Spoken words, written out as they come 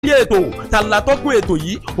ètò tàlàtọ́kùn ètò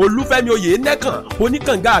yìí Olúfẹ́mi Oyènẹ́kàn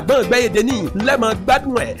oníkànga àgbọ̀ngbẹ́ èdè ní lẹ́mọ̀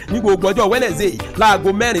gbádùn ẹ̀ ní gbogbo ọjọ́ Wednesday láago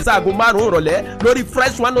 4 sáago 5 ìrọ̀lẹ́ lórí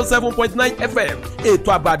Fresh 107.9 FM ètò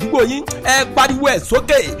àbàdúgbò yín ẹ pariwo ẹ̀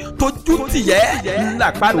sókè tójú tìyẹ́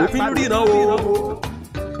làpárò òfin ríran o.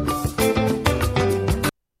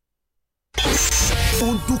 ó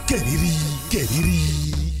ń dún kẹ̀rìírí kẹ̀rìírí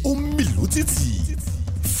ó ń mìlú títì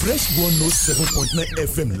Fresh 107.9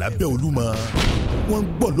 FM lábẹ́ Olúmọ wọ́n ń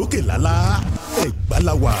gbọ́ lókè lálá Ẹ̀gbá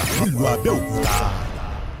la wà nílùú Abẹ́òkúta.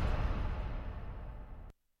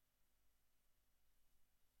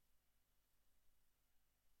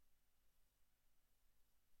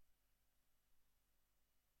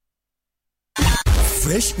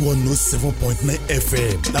 Fresh 107.9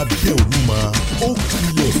 FM lábẹ́ Olúmọ ó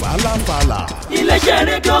kilẹ̀ fàlàfàlà. iléeṣẹ́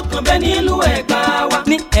rédíò kan bẹ́ẹ̀ nílùú Ẹ̀gbá wa.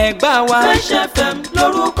 ní Ẹ̀gbá wa. Fresh FM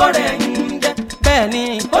lórúkọ rẹ̀ ń jẹ́. bẹ́ẹ̀ ni.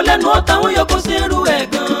 ó lẹ́nu ó táwọn yòókù sí irú ẹ̀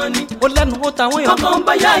gan ni. ó lẹ́nu ó táwọn yòókù. ọkàn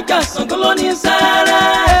bá yá ìjà Ṣàngó ló ní sẹ́rẹ́.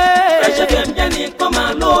 Fresh FM jẹ́ nìkan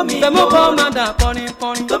máa lómi. bẹ́ẹ̀ kọ́ máa dà kọrin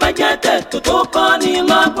kọrin. tó bá jẹ́ tètò tó kọ́ ni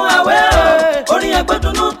lọ́gbọ́n àwẹ̀ o. orin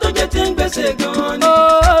ẹgbẹ́dúnú tó jẹ́ ti ń gbèsè gan ni.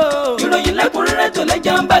 ìròyìn lẹ́kùnrẹ́rẹ́ tó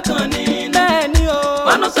lẹ́jà ń bá kan ní. bẹ́ẹ̀ ni o.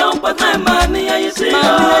 107.9 máa ní ẹyí sí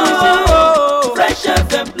o. Fresh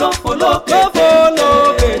FM ló fò lókè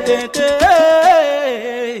tètè.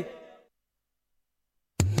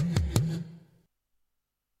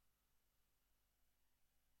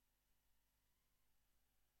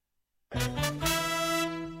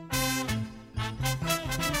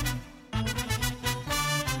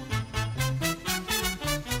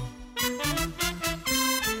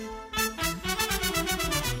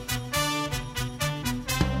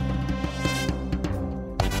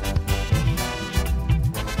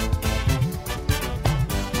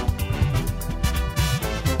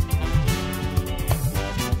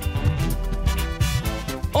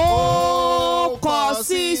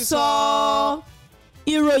 sísọ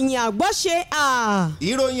ìròyìn àgbọ́ ṣe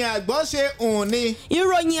ìròyìn àgbọ́ ṣe ni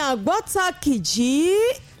ìròyìn àgbọ́ ta kìjì.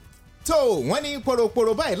 tó wọ́n ní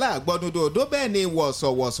poroporo báyìí láàgbọ́dúndò odò bẹ́ẹ̀ ni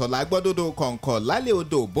wọ̀sọ̀wọ̀sọ̀ lágbọ́dúndò kọ̀ǹkọ̀ lálẹ́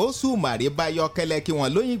odò bóṣù màrí bá yọ kẹlẹ́ kí wọ́n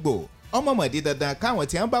lóyìnbó ọmọọmọdé dandan káwọn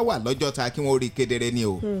tí wọ́n bá wà lọ́jọ́ ta kí wọ́n rí kedere ni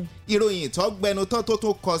o. ìròyìn tó gbẹnu tó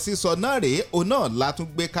kọ sísọ náà rèé òun náà látún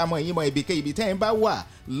gbé kámọ́ yín mọ́ ibikẹ́yìí tẹ́yìn bá wà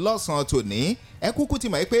lọ́sàn-án tòní ẹ kúkú ti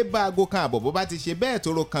mọ̀ pé bá aago kan àbọ̀ bó bá ti ṣe bẹ́ẹ̀ tó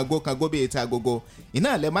ro kango bíi ta agogo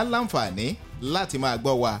iná lẹ máa ń láǹfààní láti máa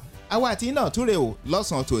gbọ́ wa àwa àti iná túnre o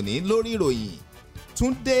lọ́sàn-án tòní lórí ìròyìn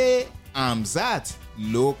Túndé Hamzat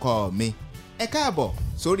ló kọ mi ẹ káàbọ̀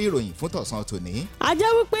sórí ìròyìn fún tọ̀sán tòní. a jẹ́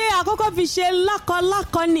wípé àkọ́kọ́ fi ṣe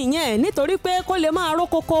lákọlákọ nìyẹn nítorí pé kó lè máa ró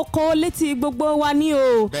kókó létí gbogbo wa ní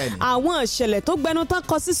o. àwọn ìṣẹ̀lẹ̀ tó gbẹnu tán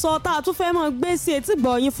kọ sísọ tá a tún fẹ́ mọ́ gbé sí etí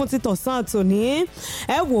gbọ̀nyìn fún ti tọ̀sán tòní.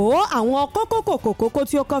 ẹ wò ó àwọn kókó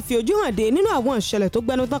tí ó kọ́ fi ojú hàn dé nínú àwọn ìṣẹ̀lẹ̀ tó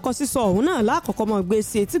gbẹnu tán kọ sísọ ọ̀hún náà lákọ̀ọ́kọ́ mọ́ gbé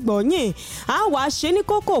sí etí gbọ̀nyìn. a wàá ṣe ní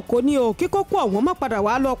kókó ní o kí kókó ọ̀hún má padà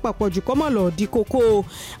wá lọ papọ̀ jù kọ́ mọ́ lọ di kókó.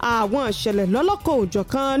 àwọn ìṣẹ̀lẹ̀ lọ́lọ́kan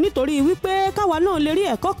òjọ̀kan nítorí wípé káwa náà lè rí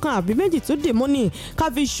ẹ̀kọ́ kan àbí méjì tó dì mú ní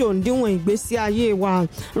káfí ṣòǹdíwọ̀n ìgbésí ayé wa.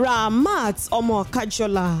 Ramat ọmọ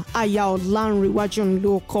Kájọlá aya Ọlánrewájú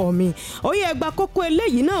ló kọ mi. ó yẹ gba kókó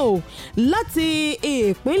eléyìí náà o láti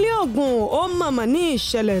ìpínlẹ̀ Ògùn ó mọ̀mọ̀ ní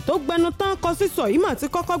ìṣẹ̀lẹ̀ tó gbẹnu tán kọ sísọ yìí mà ti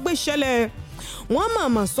kọ́kọ́ gbé ṣẹlẹ̀. wọ́n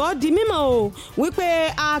mọ̀mọ̀ sọ di mímọ̀ o wípé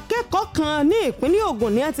akẹ́kọ̀ọ́ kan ní ìpínlẹ̀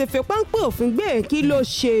Ògùn ni a ti fi páńpẹ́ òfin gbé kí ló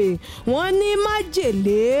ṣe. wọ́n ní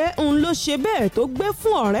májèlé ń ló ṣe bẹ́ẹ̀ tó gbé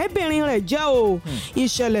fún ọ̀rẹ́bìnrin rẹ̀ jẹ́ o.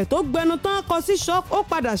 ìṣẹ̀lẹ̀ tó gbẹnu tán kọ sí ṣọ́ọ̀kì ó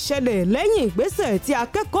padà ṣẹlẹ̀ lẹ́yìn ìgbésẹ̀ tí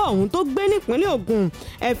akẹ́kọ̀ọ́ ọ̀hún tó gbé nípínlẹ̀ Ògùn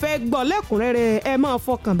ẹ fẹ́ gbọ́ lẹ́kùnrẹ́rẹ́ ẹ máa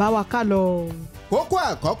fọkàn bá wa ká lọ. kókó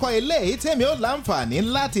àkọ́kọ́ eléyìí tèmi ó láǹfààní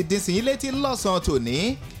láti dín sí yín létí lọ́sàn-án tòní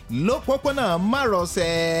lópópónà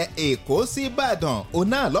márosẹ̀ Èkó sí Ìbàdàn òun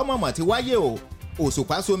náà lọ́mọ̀mọ̀ ti wáyé o.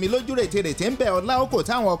 Òṣùpá somi lójú rètérètè ń bẹ ọlá òkò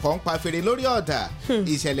táwọn ọkọ̀ ń pa fèrè lórí ọ̀dà.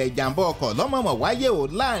 ìṣẹ̀lẹ̀ ìjàmbá ọkọ̀ lọ́mọ̀mọ̀ wáyé o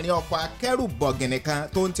láàrin ọkọ̀ akẹ́rù bọ̀gìnì kan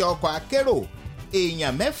tó ń tẹ ọkọ̀ akérò.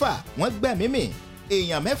 èèyàn 6 wọ́n gbẹ̀mí mì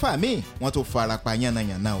èèyàn 6 míì wọ́n tó farapa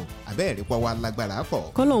yánnayànna o abẹ́ẹ̀rí pọ̀ wá lágbára pọ̀.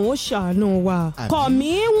 kọ́lọ́hún ó ṣàánú wa. kọ̀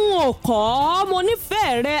mí ń ò kọ́ mo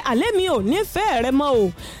nífẹ̀ẹ́ rẹ àlẹ́ mi ò nífẹ̀ẹ́ rẹ mọ́ o.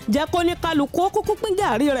 jẹ́ kó ní kálukú kúkú pín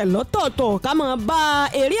gàrí rẹ̀ lọ́tọ̀ọ̀tọ̀ ká máa bá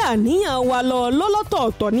eré àníyàn wa lọ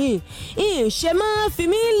lọ́lọ́tọ̀ọ̀tọ̀ ni. ìṣe máa fi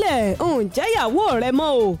mí lẹ̀ ǹjẹ́ ìyàwó rẹ mọ́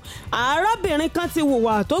o. arábìnrin kan ti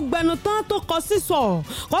hùwà tó gbẹnu tán tó kọ sísọ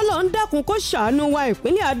kọ́lọ́ ń dákun kó ṣàánú wa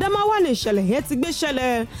ìpínlẹ̀ Adamawa ní ìṣẹ̀lẹ̀ yẹn ti gbé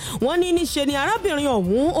ṣẹlẹ̀. wọ́n ní níṣe ni arábìnrin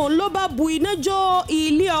ọ̀hún òun ló bá bu iná jó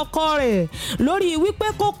ilé ọkọ ọkọ rẹ̀ lórí wípé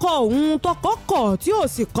kó kọ òun tọkọ kọ̀ tí ò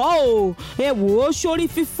sì kọ́ o ẹ wò ó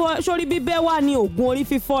sórí bíbẹ́ wà ní oògùn orí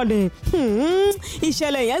fífọ́ ni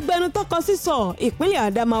ìṣẹ̀lẹ̀ yẹn gbẹnu tọkọ sísọ ìpínlẹ̀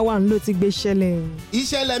Adamawa ló ti gbé ṣẹlẹ̀.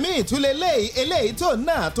 ìṣẹ̀lẹ̀ míì tún eléyìí tó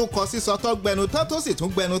náà tó kọ sísọ tó gbẹnu tán tó sì tún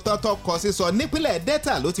gbẹnu tán tó kọ sísọ nípínlẹ̀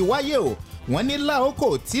Delta ló ti wáyé o wọ́n ní láòkò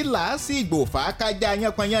tí làásìgbò fàákájà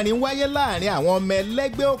yánpọnyánrin wáyé láàrin àwọn ọmọ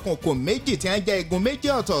ẹlẹ́gbẹ́ òkùnkùn méjì tí wọ́n jẹ́ igun méjì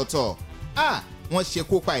ọ̀tọ̀ọ̀tọ̀ wọ́n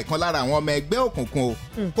ṣekú pa ìkan lára àwọn ọmọ ẹgbẹ́ òkùnkùn o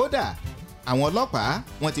kódà àwọn ọlọ́pàá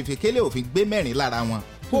wọ́n ti fi kélé òfin gbé mẹ́rin lára wọn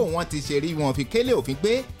bó wọ́n ti ṣe rí wọn fi kélé òfin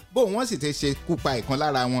gbé bó wọ́n sì ti ṣekú pa ìkan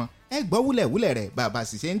lára wọn ẹ gbọ́ wúlẹ̀wúlẹ̀ rẹ̀ bàbá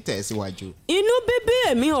sì ṣe ń tẹ̀ síwájú. inú bíbí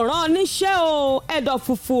èmi ò rán níṣẹ́ o ẹ̀dọ̀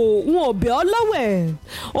fùfù wọn ò bẹ̀ ọ́ lọ́wẹ̀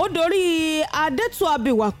ó dorí adétú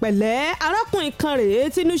abìwà pẹ̀lẹ́ arákùnrin kan rèé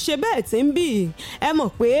tínú ṣe bẹ́ẹ̀ tí ń bì ẹ mọ̀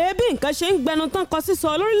pé bí nǹkan ṣe ń gbẹnu tán kọ sísọ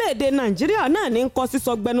lórílẹ̀‐èdè Nàìjíríà náà ní kọ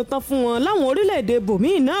sísọ gbẹnu tán fún wọn láwọn orílẹ̀‐èdè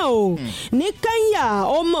bòmíì náà o ní Kẹ́ńyà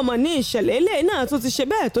ó mọ̀mọ́ ní ìṣẹ̀lẹ̀ ilé náà tó ti ṣe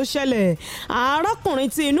bẹ́ẹ̀ tó ṣẹlẹ̀ arákùnrin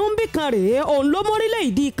tí inú ń bí kan rèé òun ló mórílẹ̀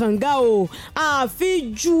ìdí kànga o àfi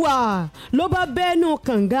jùà ló bá bẹ́ẹ̀nù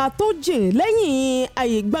kànga tó jìn lẹ́yìn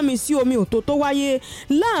àyègbámi sí omi òtó tó wáyé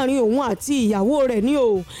láàrin òun àti ìyàwó rẹ̀ ní o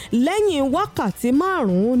lẹ́yìn wákàtí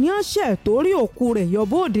 5 ní àṣẹ tó rí òkú rẹ̀ yọ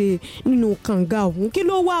bóde nínú kànga ọ̀hún kí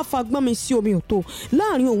ló wá fagbámi sí omi òtó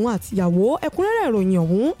láàrin òun àti ìyàwó ẹ̀kúnrẹ́rẹ́ ìròyìn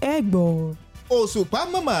ọ̀hún ẹ gbọ́. Òṣùpá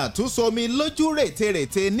mọ̀mọ́ tún somi lójú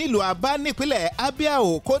rètérètè nílùú Abá nípínlẹ̀ Abia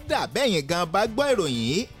o kódà bẹ́yìn gan bá gbọ́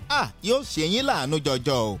ìròyìn yóò ṣe yín láàánú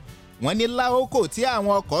jọjọ o wọ́n ní láòkò tí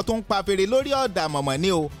àwọn ọkọ̀ tó ń pa fèrè lórí ọ̀dà mọ̀mọ́ ni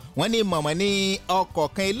o wọ́n ní mọ̀mọ́ ní ọkọ̀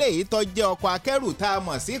kan eléyìí tó jẹ́ ọkọ̀ akẹ́rù tá a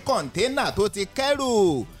mọ̀ sí kọ̀ńténà tó ti kẹ́rù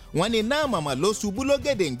wọ́n ní náà mọ̀mọ́ ló ṣubú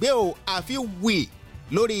lógèdè ń gbé o àfi wì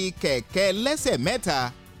lórí kẹ̀kẹ́ lẹ́sẹ̀ mẹ́ta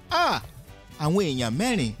àwọn èèyàn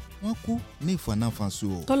 4 wọ́n kú ní ìfọ̀nàfọ̀nṣu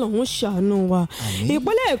o. kọ́lọ́hún ṣàánú wa.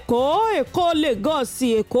 ìpínlẹ̀ Èkó Lagos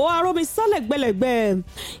Èkó arómisálẹ̀ gbẹlẹ̀gbẹ́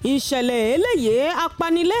ìṣẹ̀lẹ̀ eléyìí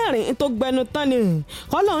apanilẹ́rìn tó gbẹnu tán ni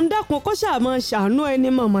kọ́lọ́hún dákun kó ṣàmọ́ ṣàánú ẹni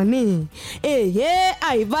mọ̀mọ́ ni. èyí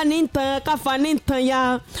àìbánitan káfanítan ya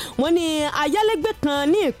wọ́n ní ayálégbé kan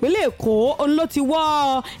ní ìpínlẹ̀ Èkó òun ló ti wọ́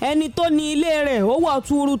ẹni tó ní ilé rẹ̀ ó wọ́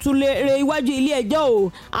tuurutu re iwájú ilé ẹjọ́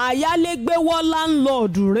o ayálégbé wọ́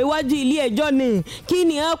láńlọ́ọ̀dù re iwájú ilé ẹjọ́ ni kí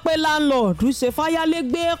ni wọ́n pé láńlọ́ọ̀dù ṣe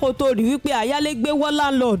fáyálégbé kó tó rí wípé ayálégbé wọ́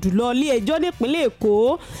láńlọ́ọ̀dù lọ ilé ẹjọ́ nípínlẹ̀ Èkó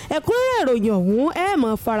ẹ̀kúnrẹ́rẹ́ ìròyìn ọ̀hún ẹ̀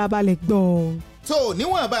mọ̀ farabalẹ̀ gbọ́. tó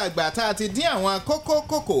níwọ̀nba àgbà tá a ti dín àwọn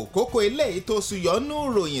kókó eléyìí tó suyọ́nú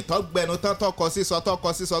ròyìn tó gbẹnu tán tọkọ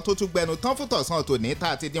sísọ tó tún gbẹnu tán fún tọ̀sán tòní tá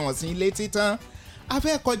a ti dín wọn sí ilé títán a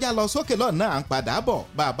fẹ́ kọjá lọ sókè lọ́nà à ń padà bọ̀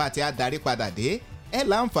bá a bá ti á darí padà dé ẹ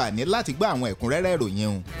láǹfààní láti gbọ́ àwọn ẹ̀kúnrẹ́rẹ́ ìròyìn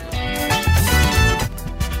o.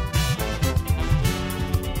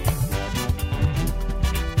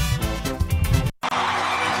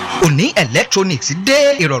 Òní electronics dé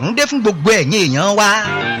ìrọ̀rùn dé fún gbogbo ẹ̀yin èèyàn wa.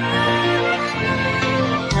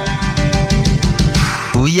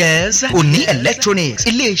 Oh yes, Òní electronics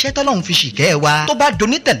ilé-iṣẹ́ tọ́lọ́run fi ṣìkẹ́ wa tó bá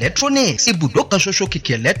donate electronics ibùdó kan ṣoṣo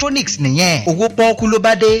kìkì electronics nìyẹn owó pọ́ọ́kú ló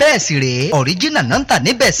bá dé bẹ́ẹ̀ sì rèé original náà ń tà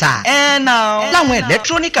níbẹ̀ sà. láwọn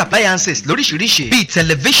electronic appliances lóríṣiríṣi bíi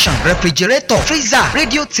television refrigerator freezer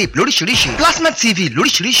radio tape lóríṣiríṣi plasma tv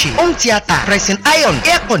lóríṣiríṣi home theatre pressing iron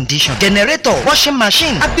air condition generator washing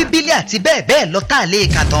machine abibili àti bẹ́ẹ̀ bẹ́ẹ̀ lọ tá a lè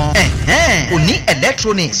kà tán. Òní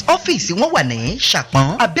electronics ọ́fíìsì wọn wà ní Ṣàpọ́n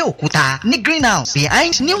Abẹ́òkúta ní greenhouse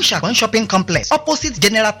behind new Ṣàpọ́n shopping complex opposite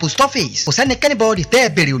general post office kò sẹ́ni kẹ́nìbọ̀dì tẹ́ ẹ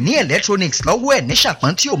bèrè Òní electronics lọ́wọ́ ẹ̀ ní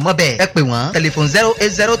Ṣàpọ́n tí ò mọ̀ bẹ́ẹ̀ ẹ pè wọ́n telephone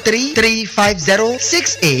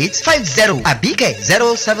 08033506850 àbíkẹ́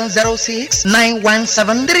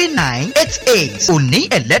 0706917398 Òní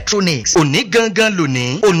electronics òní gangan lónìí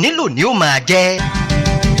òní lónìí ó máa jẹ́.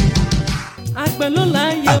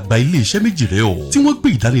 àgbà ilé-iṣẹ́ méjì rèé o tí wọ́n gbé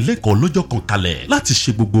ìdánilẹ́kọ̀ọ́ lọ́jọ́ kan kalẹ̀ láti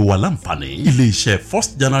ṣe gbogbo wa láǹfààní. ilé-iṣẹ́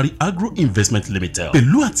First January Agro Investment Limited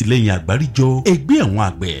pẹ̀lú àtìlẹ́yìn àgbáríjọ ẹgbẹ́ àwọn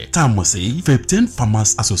àgbẹ̀ tá a mọ̀ sí Fepten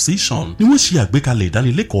Farmers Association ni wọ́n ṣe àgbékalẹ̀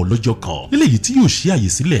ìdánilẹ́kọ̀ọ́ lọ́jọ́ kan eléyìí tí yóò ṣe àyè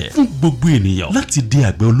sílẹ̀ fún gbogbo ènìyàn láti di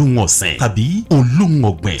àgbẹ̀ olóhùn ọ̀sìn tàbí olóhùn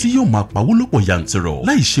ọ̀gbìn tí yóò máa pawó lọ́pọ̀ yanturu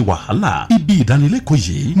láì ṣe wàhálà. ibi ìdánilẹ́kọ̀ọ́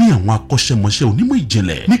yìí ní àwọn akọ́ṣẹ́mọṣẹ́ onímọ̀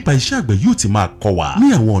ìjìnlẹ̀ nípa iṣẹ́ àgbẹ̀ yóò ti máa kọ́ wa ní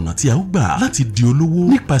àwọn ọ̀nà tí a ó gbà láti di olówó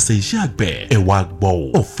nípasẹ̀ iṣẹ́ àgbẹ̀. ẹ wá gbọ́ o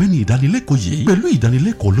ọ̀fẹ́ ni ìdánilẹ́kọ̀ọ́ yìí pẹ̀lú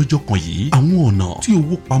ìdánilẹ́kọ̀ọ́ lọ́jọ́ kan yìí àwọn ọ̀nà tí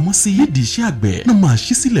owó pamọ́ sí nídìí iṣẹ́ àgbẹ̀ náà máa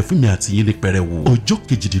ṣí sílẹ̀ fún mi àti yín ní pẹrẹwu. ọjọ́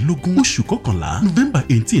 18 oṣù kọkànlá November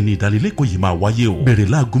 18 ni ìdánilẹ́kọ̀ọ́ yìí máa wáyé o bẹ̀rẹ̀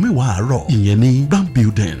láago 10 àárọ̀ ìyẹn ní Grand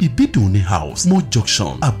Building Ìbídùnní House Mo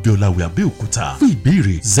Junction Abiolawe Abẹ́òkúta fún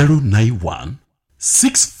ìbéèrè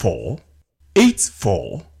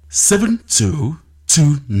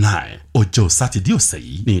 09164847229 ọjọ́ sátidé ọ̀sẹ̀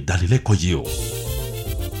yìí ni ìdánilẹ́kọ̀ọ́ yìí o.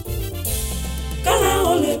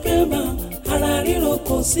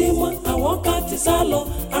 ò sí mọ́ àwọn ká ti sá lọ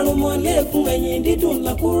àrùnmọ́lẹ́gùn ẹ̀yìn dídùn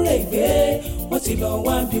làkúrẹ́ ìgbé wọ́n ti lọ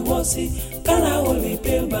wá bí wọ́n sí kára o lè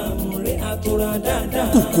pé bàmù rẹ̀ àtòrà dáadáa.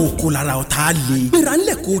 kòkòkò lára ọ̀tá le gbéra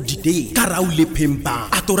ńlẹ̀ kó dìde kára o lè pè ń bà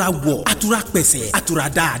àtòrà wọ̀ àtòrà pẹ̀sẹ̀ àtòrà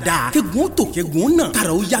dáadáa kẹ́gun tó kẹ́gun náà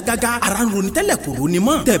kára o yá gágá ara ń ronú tẹ́lẹ̀ kò ronú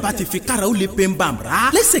mọ́ tẹ̀ bá ti fi kára o lè pè ń bà rà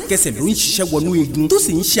lẹ́sẹ̀kẹsẹ̀ ló ń ṣiṣẹ́ wọnú igun tó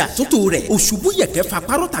sì ń ṣe àtúntò rẹ̀ òṣùbù yẹ̀kẹ́ fa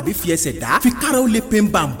párọ̀ tàbí fi ẹsẹ̀ dá fi kára o lè pè ń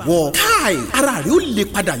bà wọ̀ káì ara rẹ̀ ó lè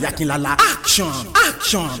padà yakinlala action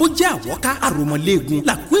ó jẹ́ àwọ̀ká àròmọ̀lẹ́gun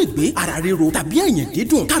làkúègbé ara ríro tàbí ẹ̀yìn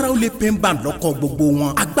dídùn kára o lè pè ń bà lọ́kọ̀ gbogbo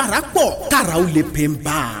wọn agbára pọ̀ kára ó lè pè ń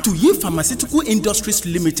bá a. Tuyi Pharmaceutical Industries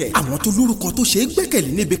Limited àwọn tó lórúkọ tó ṣe é gbẹ́kẹ̀lé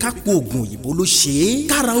níbi ká po oògùn òyìnbó ló ṣe é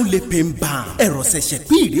kára ó lè pè ń bá a. ẹ̀rọ ṣẹ̀ṣẹ̀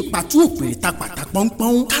pín ìrèpàtú òpèrè ta pàtà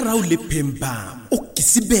pọ́npọ́n kára ó lè pè ń bá a. ó kì í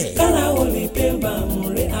síbẹ̀. kára ó lè pè ń bá a mú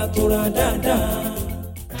rẹ̀ àtòrà dáadáa.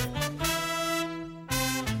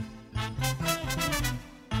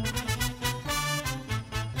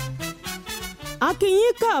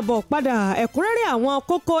 akínyìn káàbọ̀ padà ẹ̀kúnrẹ́rẹ́ àwọn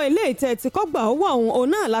kókó eléyìí tẹ́ ti kọ́gbà owó ọ̀hún òun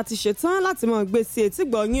náà láti ṣetán láti mọ̀ gbé sí etí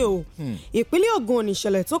gbọ̀nyìn o. ìpínlẹ̀ Ògùn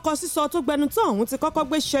oníṣẹ̀lẹ̀ tó kọ sísọ tó gbẹnu tán ọ̀hún ti kọ́kọ́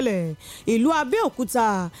gbé ṣẹlẹ̀ ìlú Abẹ́òkúta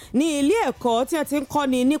ní ilé ẹ̀kọ́ tí wọ́n ti ń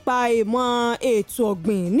kọ́ni nípa ìmọ̀ ètò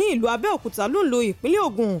ọ̀gbìn ní ìlú Abẹ́òkúta lóńlò ìpínlẹ̀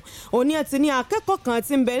Ògùn òní ẹ̀ ti ní akẹ́kọ̀ọ́ kan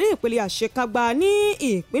tí ń bẹ ní ìpele àṣekágbá ní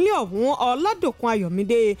ìpínlẹ̀ ọ̀hún Ọládòkun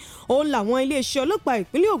Ayọ̀mídé òun làwọn iléeṣẹ́ ọlọ́pàá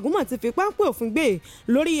ìpínlẹ̀ Ògùn mọ̀ ti fi páńpẹ́ òfin gbé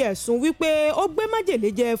lórí ẹ̀sùn wípé ó gbé májèlé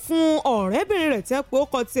jẹ fún ọ̀rẹ́bìnrin rẹ̀ tí wọ́n pe ó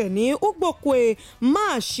kọ tiẹ̀ ní Ugbokwe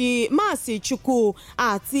Máàsì Chukwu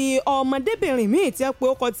àti ọmọdébìnrin míì tí wọ́n pe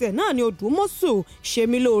ó kọ tiẹ̀ náà ní Odùmọ̀sù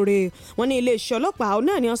Ṣemilóore wọ́n ní iléeṣẹ́ ọlọ́pàá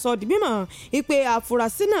náà ni wọ́n sọ di mímọ̀ wípé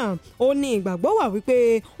àfúrásì náà ó ní ìgbàgbọ́ wà wípé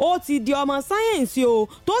ó ti di ọmọ sáyẹ́ǹsì o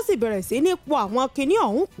tó sì bẹ̀rẹ̀ sí ní po àwọn kinní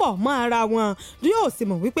ọ̀hún pọ̀ mọ́ ara wọn yóò sì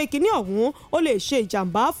mọ̀ wípé kinní ọ̀hún ó lè ṣe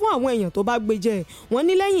ìjàmbá fún àwọn èèyàn tó bá gbé jẹ wọ́n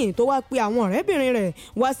ní lẹ́yìn tó wá pe àwọn ọ̀rẹ́bìnrin rẹ̀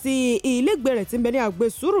wá sí ilégbèé rẹ̀ tí ń bẹ ní àgbè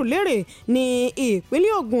Sùúrùlérè ní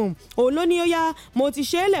ìpínlẹ̀ Ògùn òun ló ní ó yá mo ti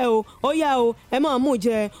ṣe é lẹ̀ o ó yá o ẹ máa mú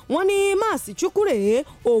jẹ wọ́n ní Máàsì Chukwu rèé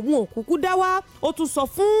òun ò kúkú dá wá ó tún sọ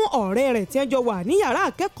fún ọ̀rẹ́ rẹ̀ tí wọ́n jọ wà ní yàrá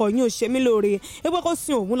akẹ́kọ̀ọ́ yín Ṣemilóore pé kó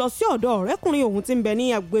sin òun lọ sí ọ̀dọ̀ ọ̀rẹ́kùnrin òun tí ń bẹ ní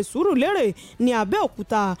àgbè Sùúrùlérè ní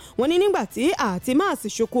Abẹ́òkúta wọ́n ní nígbà tí àti Máàsì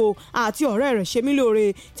Chukwu àti ọ̀rẹ́ rẹ̀ Ṣemilóore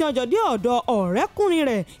tí wọ́n jọ dé ọ̀dọ̀ ọ̀rẹ́kùnrin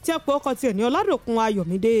rẹ̀ tí wọ́n pe ọkọ tiẹ̀ ní Ọládòkun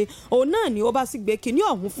Ayọ̀mídé òun náà ni ó bá sì gbé kinní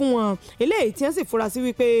ọ̀hún fún wọn eléyìí tí wọ́n sì fura sí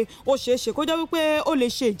wípé ó ṣeé ṣe kó jẹ́ wípé ó lè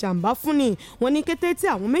ṣe ìjàmbá fún ni wọ́n ní kété tí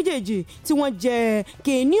àwọn méjèèjì tí wọ́n jẹ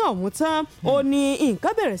kinní ọ̀hún tán ó ní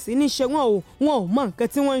nǹkan bẹ̀rẹ̀ sí ní ṣe wọn ò mọ nǹkan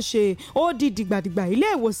tí wọ́n ń ṣe ó di dìgbàdìgbà ilé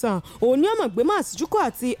ìwòsàn òun ní ọmọ gbé Máàsì Chukwu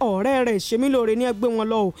àti ọ̀rẹ́ rẹ̀ Ṣemilóore ní ẹgbẹ́ wọn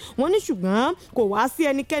lọ wọ́n ní ṣùgbọ́n kò wá sí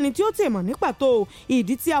ẹnikẹ́ni tí ó tè mọ̀ ní pàtó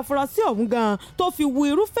ìdí tí afurasí ọ̀hún gan tó fi wu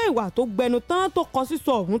irúfẹ́ ìwà tó gbẹnu tán tó kọ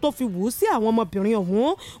sísọ ọ̀hún tó fi wù ú sí àwọn ọmọbìnrin ọ̀hún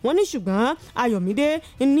wọ́n ní ṣùgbọ́n Ayọ̀mídé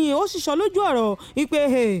ni ó ṣiṣọ́ lójú ọ̀rọ̀ wípé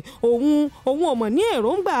òun ò mọ̀ ní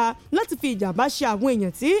èròǹgbà láti fi ìjàmbá ṣe àwọn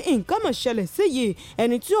èèyàn tí nǹkan mọ̀ ṣẹlẹ̀ sí yìí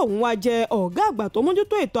ẹni tí òun wá jẹ ọ̀gá àgbà tó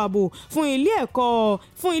mójútó ètò ààbò fún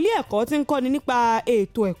ilé ẹ̀kọ́ tí ń kọ́ni nípa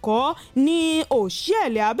ètò ẹ̀kọ́ ní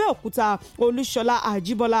Òṣìẹ̀lẹ̀ Abẹ́òkúta Olúṣọlá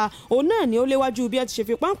Àjíbọ́lá òun náà ni ó léwájú bí ẹ ti ṣe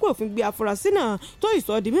fi páńpẹ́ òfin gbé afurasí náà tó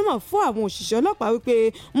ìsọdi mímọ̀ fún àwọn òṣìṣẹ́ ọlọ́pàá wípé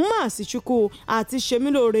Máàsì Chukwu àti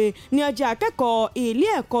Ṣemilóore ní ọjà akẹ́kọ̀ọ́ ilé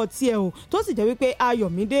ẹ̀kọ́ tiẹ̀ o tó sì jẹ́ wípé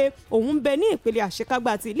Ayọ̀mídé òun bẹ ní ìpele àṣekágbá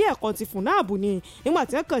àti ilé ẹ̀kọ́ ti FUNAAB ni nígbà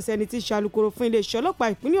tí wọ́n kàn sí ẹni tí ṣe alukoro fún iléeṣẹ́ ọlọ́pàá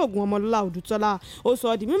ìpínlẹ̀ Ògùn Ọmọlọ́lá Odùtọ́lá ó sọ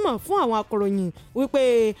di mímọ̀ fún àwọn akọ̀ròyìn wípé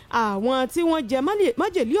àwọn tí wọ́n jẹ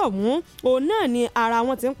májèlé ọ̀hún òun náà ni ara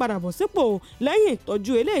wọn ti ń padà bọ̀ sípò lẹ́yìn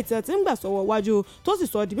ìtọ́jú eléyìí tí wọ́n ti ń gbà sọ́wọ́ wájú tó sì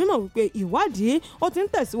sọ di mímọ̀ wípé ìwádìí ó ti ń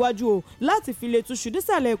tẹ̀síwájú o láti fi lè túṣu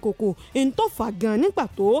dísàlẹ̀ kòkò ń tó fà gan ní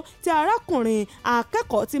pàtó tí arákùnrin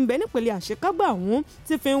akẹ́kọ̀ọ́ ti ń bẹ nípele àṣekágbá ọ̀hún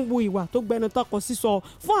ti fi ń wu ìwà tó gbẹnu tọkọ sísọ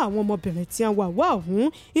fún àwọn ọmọbìnrin tí wọ́n wà ọ̀hún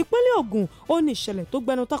ìpínlẹ̀ Ògùn ó ní ìṣẹ̀lẹ̀ tó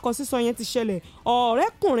gbẹnu tọkọ sísọ yẹn ti ṣẹlẹ̀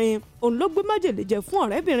ọ̀rẹ́kùnrin òun ló gbé májèlé jẹ fún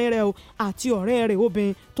ọ̀rẹ́bìnrin rẹ̀ o àti ọ̀rẹ́ rẹ̀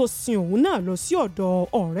obìnrin tó sin òun náà lọ sí ọ̀dọ̀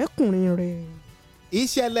ọ̀rẹ́kùnrin rẹ̀.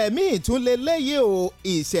 ìṣẹ̀lẹ̀ míì tún lè léyìí o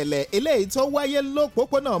ìṣẹ̀lẹ̀ eléyìí tó wáyé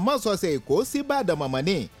lópòpónà mọ́sọ̀ọ̀sẹ̀ Èkó sí Ìbàdàn mọ̀mọ́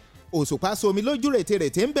ni òṣùpá somi lójú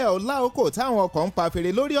rètérètè ń bẹ̀ ọ́ láòkò táwọn ọkọ̀ ń pa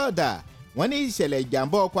fèrè lórí ọ̀dà wọ́n ní ìṣẹ̀lẹ̀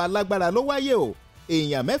ìjàmbá ọkọ̀ alágbára ló wáyé o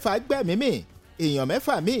èèyàn 6 gbẹ̀mí mì èèyàn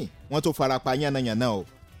 6 míì wọ́n tó farapa yánnayànna o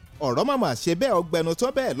ọ̀rọ̀ mọ̀mọ́ ṣe bẹ́ẹ̀ ọgbẹnu tó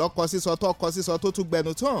bẹ́ẹ̀ lọ́kọ sísọ tó tún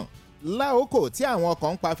gbẹnu tán láòkò tí àwọn ọkọ̀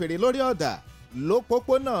ń pa fèrè lórí ọ̀dà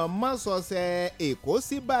lópòpónà mọ́sọ̀ọ̀sẹ̀ Èkó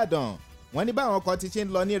sí Ìbàdàn wọ́n ní báwọn ọkọ̀ ti ṣe ń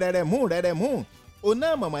lọ ní rẹ̀rẹ̀mú òun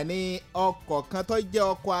náà mọ̀mọ́ ní ọkọ̀ kan tó jẹ́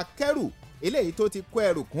ọkọ̀ akẹ́rù eléyìí tó ti kó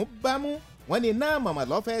ẹrù kún bámú wọ́n ní náà mọ̀mọ́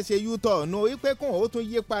lọ́fẹ́ ṣe U-turn wípé kóun ó tún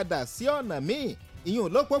yí padà sí ọ̀nà míì ìyún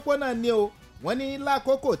lópòpónà ni o wọ́n ní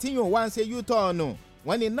lákòókò tíyùn wá ń ṣe U-turn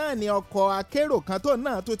wọ́n ní náà ni ọkọ̀ akérò kan tó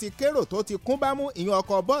náà tó ti kérò tó ti kún bámú ìyún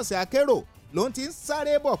ọkọ̀ bọ́ọ̀sì akérò ló ń ti ń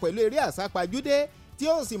sáré bọ̀ pẹ̀lú eré àsápajúdé tí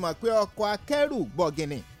ó sì mọ̀ pé ọkọ̀ akẹ́rù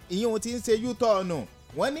gbọ̀gìnì ìyún ti ń ṣe U-turn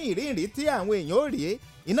wọ́n ní ìrìnrìn tí àwọn èèyàn ò rí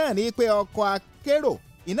iná ní pé ọkọ̀ akérò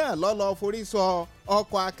iná lọ́lọ́ forí sọ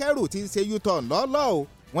ọkọ̀ akẹ́rù ti ń ṣe U-turn lọ́lọ́ o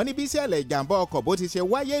wọ́n ní bí ìṣẹ̀lẹ̀ ìjàmbá ọkọ̀ bó ti ṣe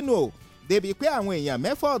wáyé nù o débi pé àwọn èèyàn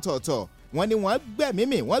mẹ́fà ọ̀tọ̀ọ̀tọ̀ wọ́n ní wọ́n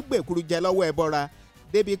gbẹ̀mímì wọ́n gbèkúrú jẹ lọ́wọ́ ẹbọra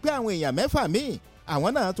débi pé àwọn èèyàn mẹ́fà míì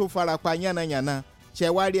àwọn náà tó farapa yánnayànna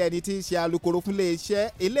ṣẹ̀wárí ẹni tí í ṣe alukoro fún iléeṣẹ́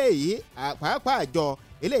eléyìí pàápàá àjọ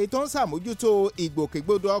eléyìí tó ń ṣàmójútó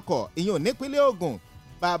ìgbòkègbodò ọkọ̀ ìyún nípínlẹ̀ Ògùn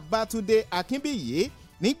Babátúndé Akínbíyì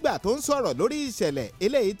nígbà tó ń sọ̀rọ̀ lórí ìṣẹ̀lẹ̀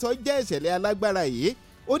eléyìí tó jẹ́ ìṣẹ̀lẹ̀ alágbára yìí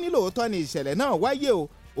ó ní lóòótọ́ ni ìṣẹ̀lẹ̀ náà wáyé o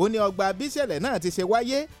ó ní ọgbà bí ìṣẹ̀lẹ̀ náà ti ṣe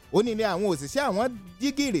wáyé ó ní àwọn òṣìṣẹ́ àwọn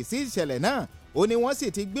jígìrì sí ìṣẹ̀lẹ̀ náà ó ní wọ́n sì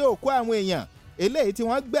ti gbé òkú àwọn èèyàn eléyìí tí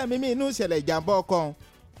wọ́n gbẹ̀mí inú ìṣẹ̀lẹ̀ ìjàmbá ọkọ̀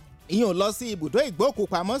ìyẹn lọ sí ibùdó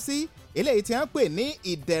ìgbókùpamọ́sí eléyìí tí wọ́n pè ní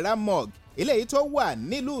Ìdẹ̀ra morgue eléyìí tó wà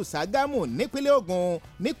nílùú Ṣàgámù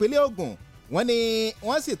nípínlẹ̀ Ògùn wọ́n ní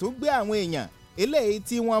wọ́n sì tún gbé àwọn èèyàn eléyìí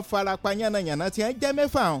tí wọ́n farapa yánnayànna tí wọ́n jẹ́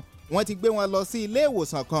mẹ́fà wọ́n ti gbé wọn lọ sí ilé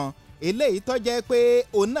ìwòsàn kan eléyìí tó jẹ́ pé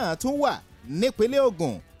òun náà tún wà nípínlẹ̀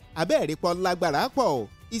Ògùn abẹ́ẹ̀rí pọ̀ lágbára pọ̀ o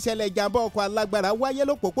ìṣẹ̀lẹ̀ ìjàmbá ọkọ̀ alágbára wáyé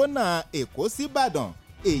lópòpónà Èkó sí Ìbàdàn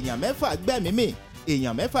èèyàn mẹ́fà gbẹ̀mímì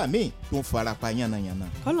èèyàn mẹ́fà míì tó ń farapa yánnayànna.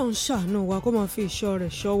 kọ́lọ̀ ń ṣàánú wa kó máa fi ìṣọ́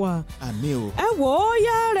rẹ̀ ṣọ́ wa. àmín o. ẹ wò ó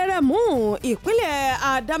yá rẹ̀rẹ̀ mú ìpínlẹ̀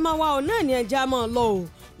Adamawa ọ̀nà ni ẹja máa lọ o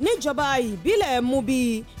níjọba ìbílẹ̀ Mubi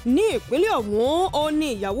ní ìpínlẹ̀ ọ̀hún ó ní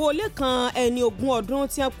ìyàwó ilé kan ẹni ogún ọdún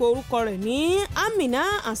tí wọ́n pe orúkọ rẹ̀ ní Amina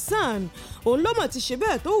Hassan òun lọ́mọ̀ ti ṣe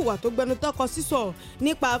bẹ́ẹ̀ tó hùwà tó gbẹnu tọkọ sísọ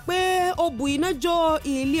nípa pé ó bu iná jó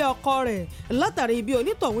ilé ọkọ rẹ̀ látàrí bí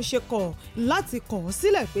onítọ̀hún ṣe kọ̀ láti kọ̀ ọ́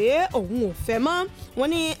sílẹ̀ pé òun ò fẹ́ mọ́. wọ́n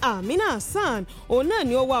ní Amina Hassan òun náà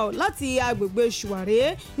ni ó wá ọ láti agbègbè Ṣùwàrẹ́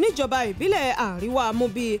níjọba ìbílẹ̀ Àríwá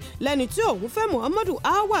Mubi lẹ́ni tí òun fẹ́ Muhammadu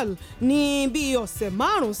Awal ní bíi ọ̀sẹ̀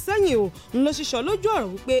márùn-ún sẹ́yìn o ń lọ ṣiṣọ́ lójú ọ̀rọ̀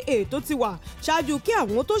wípé ètò ti wà ṣáájú kí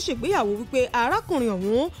àwọn tó ṣègbéyàwó wípé arákùnrin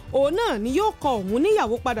ọ̀hún òun náà ni yóò kọ òun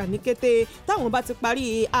níyàwó padà ní kété táwọn bá ti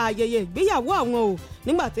parí ayẹyẹ ìgbéyàwó àwọn o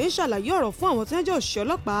nígbà tí ń ṣàlàyé ọ̀rọ̀ fún àwọn tí wọ́n jẹ́ òṣìṣẹ́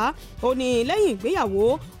ọlọ́pàá ó ní lẹ́yìn ìgbéyàwó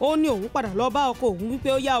ó ní òun padà lọ bá ọkọ òun wípé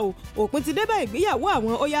ó yá o òpin ti dé bá ìgbéyàwó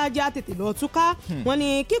àwọn ó yá já tètè lọ túká wọ́n ní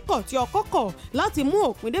kíkọ̀ tí ọkọ kọ̀ láti mú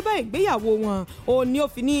òpin dé bá ìgbéyàwó wọn ó ní ó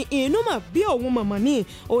fi ní inú mọ̀ bí òun mọ̀mọ́ ní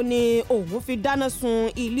ó ní òun fi dáná sun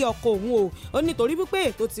ilé ọkọ òun o ó nítorí wípé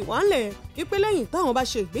ètò ti wà ńlẹ̀ wípé lẹ́yìn táwọn bá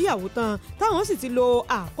ṣe ìgbéyàwó tán táwọn sì ti lo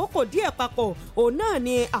àkókò díẹ̀ papọ̀ òun náà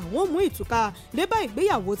ni àwọn mú ìtúká dé bá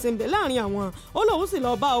ìgbéyàwó tí ń bẹ láàrin àwọn ó lóun sì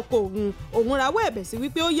lọ bá ọkọ òun rawọ́ ẹ̀bẹ̀ sí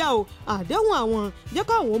wípé ó yá o àdéhùn àwọn jẹ́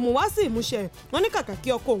káwọn mú wá sí ìmúṣẹ wọ́n ní kàkà kí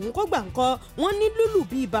ọkọ òun kó gbà ńkọ́ wọ́n ní lùlù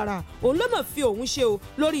bíi bàrà òun ló mọ̀ fi òun ṣe o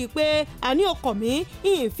lórí pé àní ọkọ mi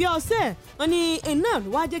ìfẹ́ ọsẹ̀ wọ́n ní iná ló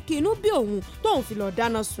wá jẹ́ kí inú bí òun tóun fi lọ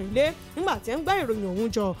dáná sun ilé nígbà tí ń gbá ìròyìn òun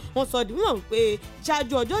jọ wọ́n sọ di mímọ̀ pé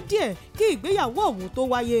ṣáájú ọjọ́ díẹ̀ kí ìgbéyàwó òun tó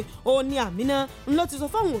wáyé ó ní Àmínà ńlọ ti sọ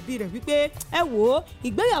fáwọn òbí rẹ̀ wípé ẹ wò ó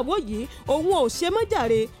ìgbéyàwó yìí òun ò ṣe mọ́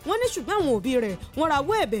jàre wọ́n ní ṣùgbọ́n àwọn òbí rẹ̀ wọ́n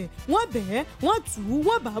rawọ́ ẹ̀bẹ̀ wọ́n bẹ̀ẹ́ wọ́n tù ú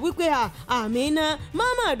wọ́n bá wípé Àmínà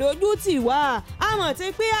máma dojú tì wá àmọ̀ ti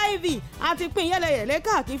pín iv àti pín yẹlẹyẹlẹ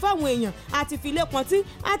káàkiri fáwọn èèyàn àti filé pọntí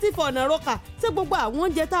àti fọ̀nà roka tí gbogbo àwọn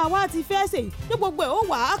oúnjẹ tá a wá ti fẹ́ sè ní gbogbo ẹ̀ ó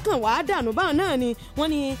wà á kàn wá dànù báwọn náà ni wọ́n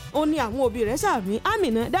ní ó ní àwọn òbí rẹ̀ sàmì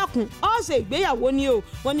Àmínà dákun ó ṣe ìgbéyàwó ni o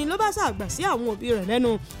wọ́n ní ló bá ṣàgbà sí àwọn òbí rẹ̀ lẹ́nu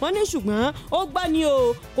wọ́n ní ṣùgbọ́n ó gbà ní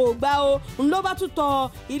o kò gbà o ń ló bá tún tọ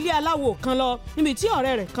ilé aláwo kan lọ níbi tí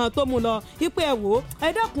ọ̀rẹ́ rẹ̀ kan tó mú lọ ipò ẹ̀ wò ẹ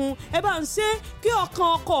dákun ẹ bá ń ṣe kí ọkàn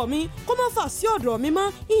ọkọ mi kó má fà sí ọ̀dọ̀ mi mọ́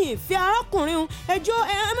ìfẹ́ arákùnrin ẹjọ́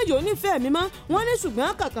ẹ méjì ò nífẹ̀ẹ́ mi mọ́ wọ́n ní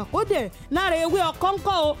ṣùgbọ́n kàkà kó dẹ̀ lára ewé ọkọ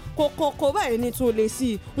ńkọ́ o kòkòkò báyìí ní tún lè sí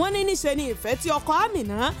i wọ́n ní níṣe ni ìfẹ́ tí ọkọ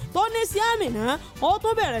Àmínà tó ní sí Àmínà ó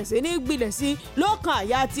tún bẹ̀rẹ̀ sí ní gbilẹ̀ sí lọ́kàn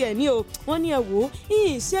àyà tiẹ̀ ní o wọ́n ní ẹ wò ó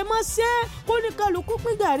ìṣemọ́ṣẹ́ kó ní kálukú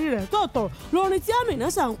pín gàrí rẹ̀ tọ̀tọ̀ lórin tí Àmínà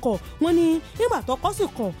sàn kọ̀ wọ́n ní nígbà tọkọ sì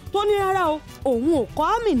kọ̀ tó ní rárá o òun ò kọ̀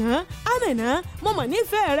Àmínà mọ̀mọ́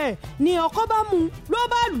nífẹ̀ẹ́ rẹ̀ ni ọkọ bá mú ló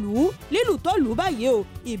bá lù ú lílù tó lù ú báyìí o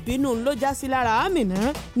ìbínú ló já sí lára Àmínà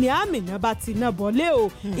ni Àmínà bá ti ná bọ́lé o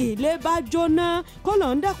ilé bá jóná kó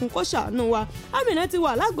lọ́n dẹ́kun kó ṣàánú wa Àmínà ti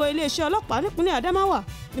wà lágọ̀ọ́ iléeṣẹ́ ọlọ́pàá nípínlẹ̀ Adamawa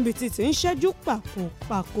níbi tí ti ń ṣẹ́jú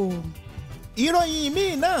pàkó. ìròyìn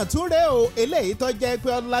míì náà tún rèé o eléyìí tó jẹ́ pé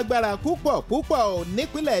ó lágbára púpọ̀ o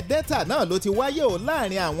nípínlẹ̀ Delta náà ló ti wáyé o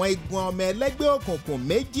láàrin àwọn igun ọmọ ẹlẹ́gbẹ́ òkùnkùn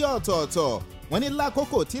méjì ọ̀tọ̀ọ̀tọ̀ wọ́n ní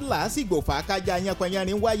lákòókò tí làásìgbò fàákájà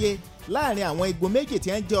yanpanyanrin wáyé láàrin àwọn igun méjì tí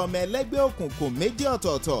wọ́n jẹ́ ọmọ ẹlẹ́gbẹ́ òkùnkùn méjì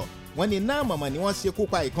ọ̀tọ̀ọ̀tọ̀ wọ́n ní náà mọ̀mọ́ ni wọ́n ṣekú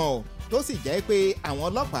pa ìkan o tó sì jẹ́ pé àwọn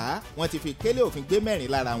ọlọ́pàá wọ́n ti fi kélé òfin gbé 4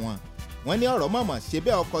 lára wọn. Wọ́n ní ọ̀rọ̀ mọ̀mọ̀ ṣe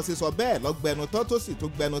bẹ́ẹ̀ ọkọ̀ sísọ bẹ́ẹ̀ lọ́gbẹnutọ́ tó sì tún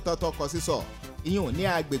gbẹnutọ́ tọkọ sísọ. Ìyún ní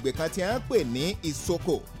agbègbè kan tí wọ́n pè ní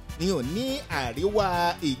Ìsoko, ìyún ní àríwá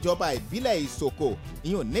ìjọba ìbílẹ̀ Ìsoko,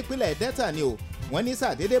 ìyún nípínlẹ̀ Delta ni o. Wọ́n ní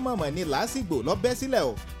sàdédé mọ̀mọ̀ ní lásìgbò ló bẹ́ sílẹ̀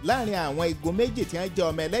o láàrin àwọn igun méjì tí wọ́n jẹ́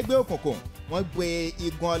ọmọ ẹlẹ́gbẹ́ òkùnkùn. Wọ́n gbé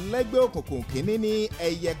igun ẹlẹ́gbẹ́ òkùnkùn kìíní ní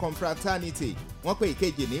ẹyẹ confraternity, wọ́n pe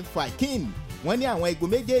ìkejì ní Fakin. Wọ́n ní àwọn igun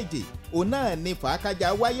méjèèjì òun náà ní fàákájà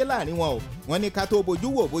wáyé láàrin wọn o. Wọ́n ní ká tó bojú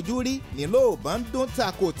wò bojú rí nílò bá ń dún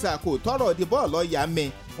takòtakò tọrọ di bọ́ọ̀lù ọ̀yà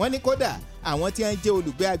mi. Wọ́n ní kódà àwọn tí wọ́n jẹ́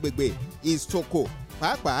olùgbé agbègbè Ìsoko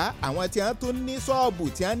pàápàá àwọn tí wọ́n tún ní ṣọ́ọ̀bù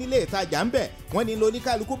tí wọ́n nílé ìtajà ń bẹ̀, wọ́n ní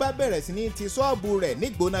lóníkálukú bá bẹ̀rẹ̀ sí ní ti ṣọ́ọ̀bù rẹ̀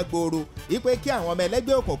nígbóná gbòòrò wípé kí àwọn ọmọ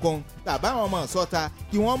ẹlẹ́gbẹ́ òkùnkùn tàbá àwọn ọmọ ìṣọ́ta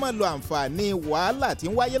kí wọ́n má lo àǹfààní wàhálà tí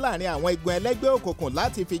ń wáyé láàrin àwọn igun ẹlẹ́gbẹ́ òkùnkùn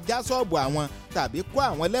láti fi já ṣọ́ọ̀bù àwọn tàbí kó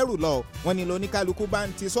àwọn lẹ́rù lọ. Wọ́n ní lóníkálukú bá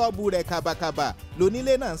ń ti ṣọ́ọ̀bù rẹ̀ kábàkàbà,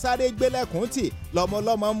 lónílé náà sáré gbélẹ̀kùn tì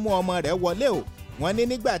lọ́mọlọ́mọ mú ọmọ rẹ̀ wọlé o. Wọ́n ní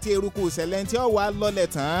nígbà tí eruku ìṣẹ̀lẹ̀ tí ó wà lọlẹ̀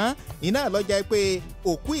tán, iná lọ́jà pé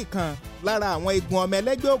òkú ìkan lára àwọn igun ọmọ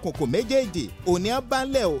ẹlẹ́gbẹ́ òkùnkùn méjèèjì òní á bá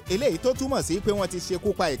ń lẹ̀ o, eléyìí tó túmọ̀ sí pé wọ́n ti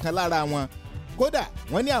ṣekú pa ìkan lára wọn. Kódà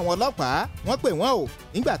wọ́n ní àwọn ọlọ́pàá wọ́n pè wọ́n o,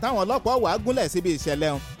 nígbà táwọn ọlọ́pàá wàá gúnlẹ̀ síbi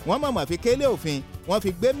ìṣẹ̀lẹ̀ wọn mọ̀mọ́ fi kélé òfin, wọ́n fi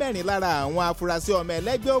gbé 4 lára àwọn afurasí ọmọ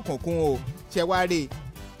ẹlẹ́gbẹ́ òkùnkùn o. Ṣẹ̀wárí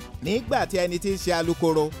nígbà tí ẹni tí ń ṣe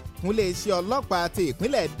alukoro fún iléeṣẹ́ ọlọ́pàá ti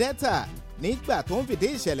ìpínlẹ̀ Delta nígbà tó ń fìdí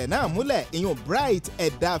ìṣẹ̀lẹ̀ náà múlẹ̀, ìyún Bright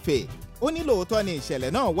Edafe, ó ní lóòótọ́ ni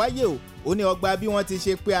ìṣẹ̀lẹ̀ náà wáyé o. Ó ní ọgbà bí wọ́n ti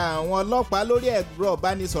ṣe pé àwọn ọlọ́pàá lórí ẹ̀rọ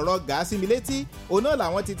ìbánisọ̀rọ̀ gàásì mi létí, òun náà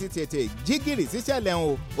làwọn ti tètè jígìrì síṣẹ̀lẹ̀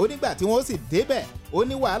o. Ó nígbà tí wọ́n sì débẹ̀, ó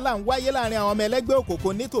ní wàhálà ń wáyé láàrin àwọn ọmọ ẹlẹ́gbẹ́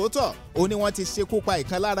òkùnkùn ní tòótọ́, ó ní wọ́n ti ṣekú pa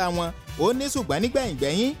ìkan lára wọn. Ó ní ṣùgbọ́n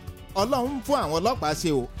nígbẹ̀yìngbẹ̀yìn Ọlọ́run fún àwọn ọlọ́pàá ṣe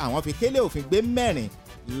o, àwọn fi kélé òfin gbé 4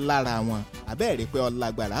 lára wọn. Àbẹ́ẹ̀rí pé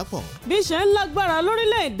ọlágbára pọ̀. bí ṣe ń lágbára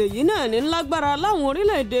lórílẹ̀‐èdè yìí náà ní lágbára láwọn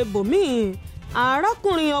orílẹ̀‐èdè bòmíì.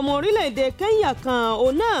 arákùnrin ọmọ orílẹ̀‐èdè Kenya kan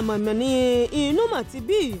òun náà mọ̀mọ́ ní inú màtí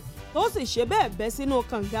bíi tó sì ṣe bẹ́ẹ̀ bẹ́ sínú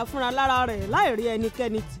kànga fúnra lára rẹ̀ láì rí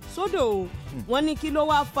ẹnikẹ́ni tì sódò. Wọ́n ní kí ló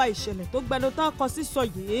wáá fa ìṣẹ̀lẹ̀ tó gbẹnu tán kọ sísọ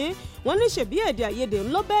yìí. Wọ́n ní ṣèbí èdè àìyedè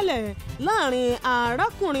ńlọ bẹ́lẹ̀ láàrin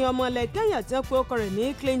arákùnrin ọmọ ilẹ̀ Kenya tí wọ́n pe ọkọ rẹ̀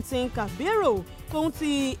ní Clinton Kabiero tóun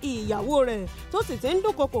ti ìyàwó rẹ̀ tó sì ti ń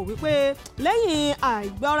dúnkokò wípé lẹ́yìn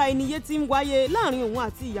àìgbọ́ra ẹniyé tí ń wáyé láàrin òun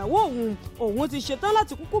àti ìyàwó òun ti ṣetán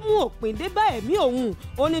láti kúkú mú òpin dé bá ẹ̀mí òun.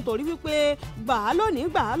 Ó nítorí wípé gbà á lónìí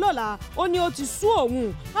gbà á lọ́la, ó ní ó ti sú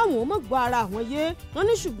òun káwọn ó mọ̀ gbọ́ ara àwọn yé. Wọ́n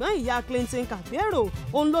ní ṣùgbọ́n ìyá Clinton Kabiero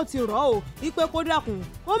òun ló ti rọ̀ ọ́ wípé kó dákun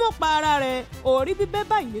kó mọ̀ pa ara rẹ̀, orí bíbẹ́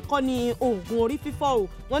báyìí kọ́ ni oògùn orí fífọ́ o.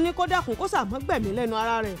 Wọ́n ní kó dákun kó sàmọ́ gbẹ̀mí lẹ́nu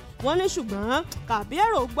ara rẹ̀. Wọ́n ní ṣùgbọ́n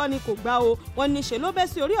Kabiero gbọ́ ni kò gbà o. Wọ́n ní ṣe ló bẹ́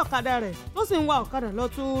sí orí ọ̀kadà rẹ̀ tó sì ń wa ọ̀kadà lọ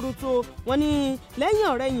túrútú. Wọ́n ní lẹ́yìn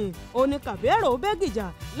ọ̀rẹ́yìn ó ní Kabiero bẹ́ gìjà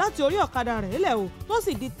láti orí ọ̀kadà rẹ̀ lẹ̀ o tó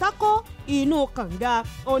sì di tákọ́ inú kànga.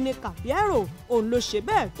 Ó ní Kabiero òun ló ṣe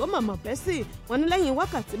bẹ́ẹ̀ tó mọ̀mọ́ bẹ́ sí. Wọ́n ní lẹ́yìn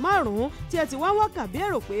wákàtí 5 tí ẹ ti wá wá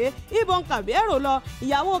Kabiero pé ibo ń Kabiero lọ,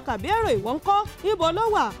 ìyàwó Kabiero ìwọ ń kọ́ ibo ló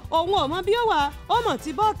wà, òun ò mọ bí ó wà, ó mọ̀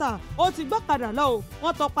tí bọ́ọ̀tà ó ti gbọ́kadà lọ o.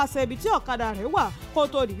 Wọ́n tọpasẹ̀ ibi tí ọ̀kadà rẹ̀ wà kó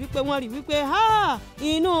tó rí wípé wọ́n rí wípé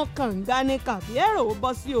inú kànga ni Kabiero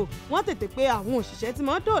bọ́ sí o. Wọ́n tètè pé àwọn òṣìṣẹ́ tí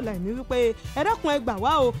wọ́n dòòlà ẹ̀mí wípé ẹ dákun ẹ gbà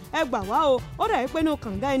wá o, ẹ gbà wá o. Ó dà wípé inú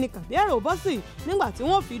kànga ẹni Kabiero bọ́ sí. Nígbà tí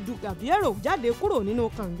wọ́n fi du Kabiero jáde kúrò nínú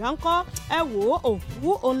kànga ńkọ́, ẹ wò ó òkú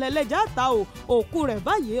òun lẹ́lẹ́jà ta o. Òkú rẹ̀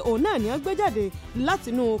báyìí òun náà ni wọ́n gbé jáde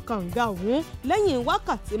látinú kànga òun lẹ́yìn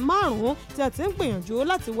wákàtí 5 tí ẹ ti ń gbìyànjú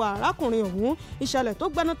láti wá arákùnrin òun. Ìṣẹ̀lẹ̀ tó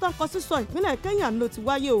gbẹnu tán kọ sísọ ìpínlẹ̀ Kenya ló ti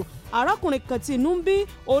wáyé o. Arákùnrin kan tí inú ń bí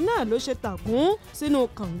òun náà ló ṣe tàgún sínú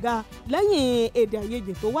kànga lẹ́yìn èdè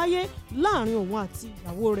àìyedè tó wáyé láàrin òun àti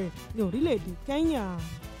ìyàwó rẹ̀ ní orílẹ̀-èdè Kenya.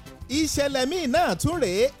 Ìṣẹ̀lẹ̀ míì náà tún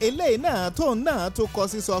rèé, eléyìí náà tóun náà tó kọ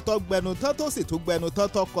sísọ tó gbẹnu tán tó sì tún gbẹnu tán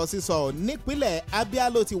tó kọ sísọ nípínlẹ̀ Abia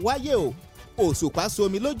ló ti wáyé o. Òṣùpá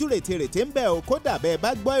somi lójú rètérètè ń bẹ̀ o, kódà bẹ́ẹ̀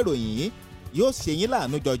bá gbọ́ ìròyìn yìí yóò ṣe yín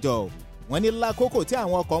láàánú jọjọ o. Wọ́n ní lákòókò tí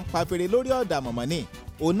àwọn ọkọ̀ ń pa fèrè lórí ọ̀dà mọ̀mọ́ ni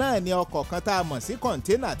òun náà ni ọkọ̀ kan tá a mọ̀ sí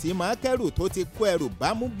kọ̀ńténà tí máa kẹ́rù tó ti kó ẹrù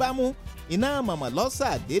bámúbámú. Iná mọ̀mọ́ lọ́sà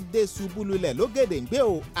déédéé ṣubú lulẹ̀ lógèdè ń gbé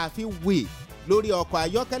o, àfi wì lórí ọkọ̀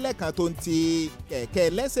ayọ́kẹ́lẹ́ kan tó ń ti kẹ̀kẹ́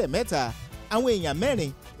ẹlẹ́sẹ̀ mẹ́ta. Àwọn èèyàn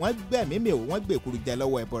 4 wọ́n gbẹ̀mí mi ò wọ́n gbèkúrú jẹ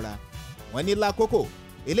lọ́wọ́ ẹbọra. Wọ́n ní lákòókò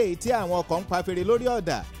eléyìí tí àwọn ọkọ̀ ń pa fèrè lórí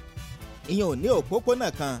ọ̀dà, ìyẹn ò ní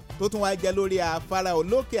òpópónà kan tó tún wáá jẹ́ lórí afárá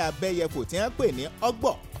olókè abẹ́yẹfò tí wọ́n pè ní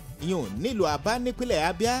ọgbọ̀, ìyẹn ò nílùú Abá nípínlẹ̀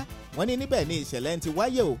Abia. Wọ́n ní níbẹ̀ ni ìṣẹ̀lẹ̀ ti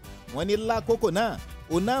wáyé o. Wọ́n ní lákòókò náà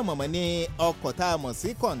òun náà mọ̀mọ́ ní ọkọ̀ tá a mọ̀ sí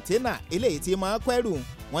kọ̀ńténà eléyìí tí máa kó ẹrù.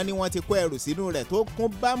 Wọ́n ní wọ́n ti kó ẹrù sínú rẹ̀ tó kún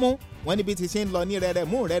bámú. Wọ́n ní bí ti ṣe ń lọ ní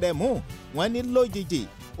rẹ̀rẹ̀mú. Wọ́n ní lójijì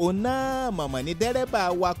òun náà mọ̀mọ́ ní dẹ́rẹ́bà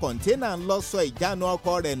wa kọ̀ńténà ń lọ sọ ìjánu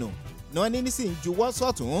ọkọ̀ rẹ̀ nù náà ní nísìnyí juwọ́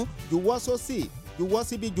sọ̀tún juwọ́ sósì juwọ́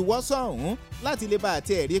síbi juwọ́ sọ̀hún láti lè bá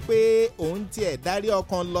àti ẹ̀rí pé òun tiẹ̀ darí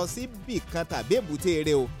ọkàn lọ síbì kan tàbí èbúté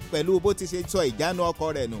eré o pẹ̀lú bó ti ṣe sọ ìjánu ọkọ̀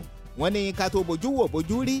rẹ̀ nù wọ́n ní ká tó bójú wò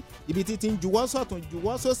bójú rí ibi títí ń juwọ́ sọ̀tún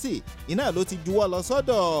juwọ́ sósì iná ló ti juwọ́ lọ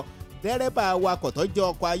sọ́dọ̀ dẹ́rẹ́bà awakọ̀ tó jẹ́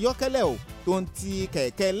ọkọ̀ ayọ́kẹ́lẹ́ o tó ń ti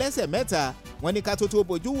kẹ̀kẹ́ lẹ́sẹ̀ mẹ́ta wọ́n ní ká tó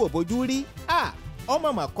bójú wò bójú rí ọmọ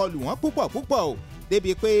mà kọlù wọ́n púpọ̀ o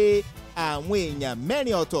débi pé àwọn èèyàn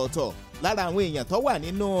mẹ́rin ọ̀tọ̀ọ̀tọ̀ lára àwọn èèyàn tó wà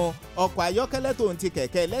nínú ọkọ̀ ayọ́kẹ́lẹ́ tó ń ti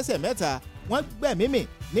kẹ̀kẹ́ lẹ́sẹ̀ mẹ́ta wọ́n gbẹ̀mímì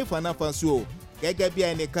ní fọnáfọnsu o gẹ́gẹ́ bí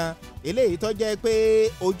ẹnìkan eléyìí tó jẹ́ pé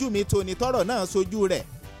ojú mi tó ní tọ́rọ̀ náà sojú rẹ̀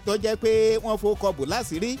tó jẹ́ pé wọ́n fowókọ bù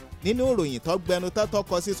láṣìírí nínú ìròyìn tó gbẹnu tán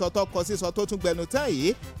tọkọ sísọ tó tún gbẹnu tán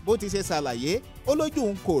yìí bó ti ṣe ṣàlàyé ó lójú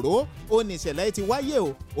ń kòró ó ní ìṣẹ̀lẹ̀ ti wáyé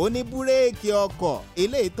o ó ní búréèkì ọkọ̀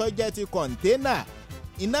eléyìí tó jẹ́ ti kọ̀ńténà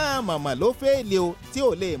iná màmá ló fẹ́ẹ̀lì o tí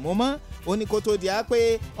ò lè mú mọ́ ó ní kó tó di á pé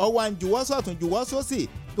ọwọ́ ń juwọ́ sọ̀tún juwọ́ sósì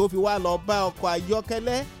tó fi wá lọ bá ọkọ̀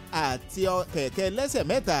ayọ́kẹ́lẹ́ àti kẹ̀kẹ́ lẹ́sẹ̀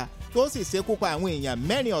mẹ́ta tó sì ṣekú pa àwọn èèyàn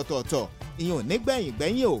mẹ́rin ọ̀tọ̀ọ̀tọ̀ ìyẹn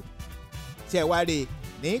nígbẹ̀yìn o ṣẹ̀wárí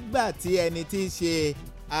nígbà tí ẹni tí í ṣe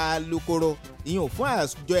alukoro ìyẹn fún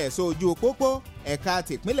àjọ ẹ̀ṣọ́ ojú pópó ẹ̀ka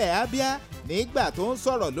tìpínlẹ̀ Abia nígbà tó ń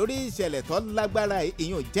sọ̀rọ̀ lórí ìṣẹ̀lẹ̀ tó lágbára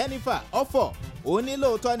ìyẹn Jennifer Ọ̀fọ̀ ó ní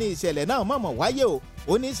lóòótọ́ ni ìṣẹ̀lẹ̀ náà mọ̀mọ̀ wáyé o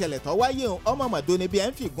ó ní ìṣẹ̀lẹ̀ tó wáyé o ọmọ mọ̀dóni bí ẹ̀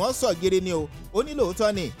ń fìgbọ́n sọ̀ gírí ni o ó ní lóòótọ́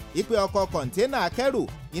ni ìpè ọkọ̀ kọ̀ńténà akẹ́rù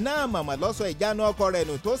iná mọ̀mọ̀ lọ́sọ ìjánu ọkọ̀ rẹ̀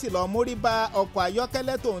nù tó sì lọ mórí bá ọkọ̀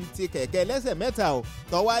ayọ́kẹ́lẹ́ tó ń ti kẹ̀kẹ́ lẹ́sẹ̀ mẹ́ta o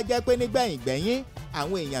tọ́wọ́ á jẹ́ pé nígbẹ̀yìn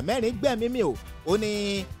àwọn èèyàn mẹ́rin gbẹ̀mímì o ó ní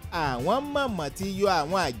àwọn mọ̀mọ̀ ti yọ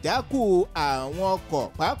àwọn àjákù àwọn ọkọ̀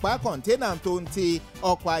pàápàá kọ̀ńténà tó ń ti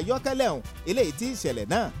ọkọ̀ ayọ́kẹ́lẹ́ ọ̀hún eléyìí tí ìṣẹ̀lẹ̀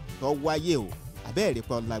náà tó wáyé o àbẹ́ẹ̀rí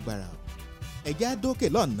pọ̀ lágbára o ẹ̀já dókè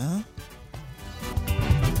lọ́nà.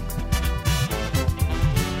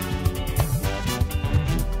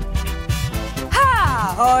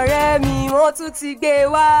 ọ̀rẹ́ mi wọ́n tún ti gbé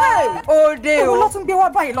wá. òde o. èwo ló tún gbé wá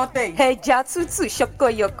báyìí lọ́tẹ̀ yìí. ẹja tútù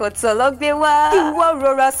ṣọkọyọkọ̀tọ̀ ló gbé wá. kí n wá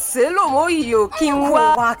rọra ṣe lòmó iyò kí n wá.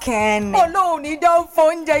 kò wá kẹ́ni. olóhùn ní dán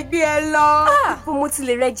fóúnjẹ gbé ẹ lọ. bó mo ti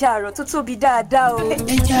lè rẹja àrọ̀ tó tóbi dáadáa o.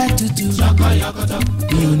 ẹja tútù ṣọkọyọkọ̀tọ̀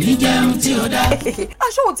mi ò ní jẹun tí ó dá.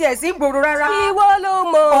 aṣọ òtí ẹ̀ sí ń gbòòrò rárá. ìwọ ló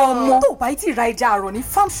mọ̀. ọmọ tó bá ti ra ẹja àrọ̀ ní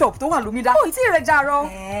farm shop tó wà lómídá. ó ti rẹja àrọ̀.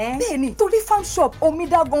 bẹ́ẹ̀ni torí farm shop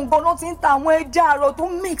omídá gangan ló ti ń ta àwọn ẹja àrọ̀ tó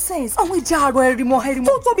make sense. àwọn ẹja àrọ̀ ẹ̀rìmọ̀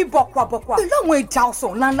tó tóbi bọ̀kwàbọ̀kwà. pẹ̀lú àwọn ẹja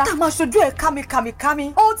ọ̀sán ńláńlá. tá a máa ṣojú ẹ̀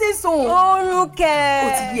kámikámikámi. ó ti sùn. oorun kẹ. ó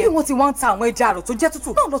ti yẹ. bí wọ́n ti wá ń ta àwọn ẹja àrọ̀ tó jẹ́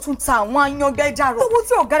tútù. náà ló tún ta àwọn ayangbẹ ẹja àrọ̀. owó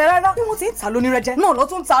tí ò gara rárá. bí wọ́n ti ń ta lónírẹ́jẹ. náà ló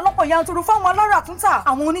tún ta lọ́pọ̀ yanturu fáwọn alára àtúntà.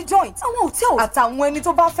 àwọn oní joint. àwọn hòtẹ́ẹ̀lì. àtàwọn ẹni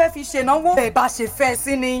tó bá fẹ́ fi ṣènáwó. bẹ́ẹ̀ bá ṣe fẹ́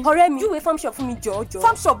sí ni. ọ̀rẹ́ mi júwe farm shop fún mi jọ̀ọ́jọ́.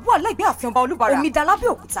 farm shop wà lẹ́gbẹ̀ẹ́ ààfin ọba olúbàrà. Omidan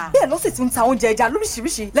Lábẹ́òkúta. bẹ́ẹ̀ ló sì tún ta oúnjẹ ẹja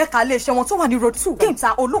lóríṣiríṣi lẹ́ka iléeṣẹ́ wọn tó wà ní road 2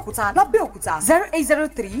 kéńtà Olókùta Lábẹ́òkúta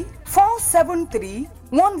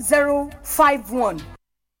 0803-473-1051.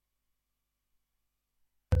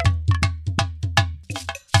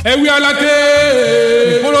 ẹ̀wí aláké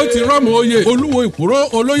ìkóró ti rọ́mọ oyè olúwo ìkóró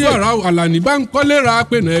olóyè ọ̀rá àlàní bá ń kọ́lé ra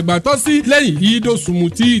apẹ̀nà ẹ̀gbà tọ́ sí lẹ́yìn yìí dosùnmù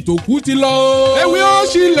tí ìtòkú ti lọ. ẹ̀wí ó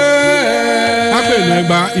sílẹ̀ apẹ̀nà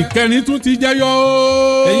ẹ̀gbà ìkẹrin tún ti jẹyọ.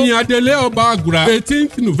 ẹ̀yìn adelé ọba àgùrà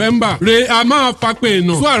 18th November re a máa fapẹ̀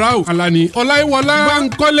ẹ̀nà suara àlàní ọláyíwọlá bá ń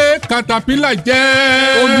kọ́lé katapila jẹ́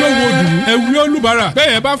olówó dùn ẹ̀wí olúbàrà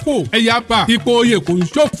bẹ́ẹ̀ bá fò ẹ̀yà bá ipò oyè kò ń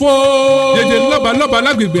ṣòfò. dèdè lọ́balọ́ba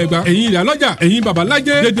lágbègbè ẹ̀gbà ẹ̀yìn ìyálọ́jà ẹ̀yìn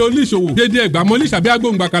babalájẹ́ dédé oníṣòwò dédé ẹgbàmọlì sàbí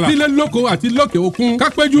agbóhùngbàkàlà nílé lóko àti lókè òkun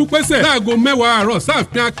kápẹ́jú pẹ́sẹ̀ láago 10 àárọ̀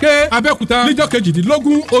sáàfin aké abẹ́òkúta níjọ́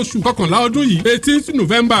 18 oṣù kọkànlá ọdún yìí 18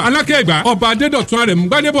 November alákẹ́ ẹ̀gbá ọba adédọ̀tun arẹ̀mú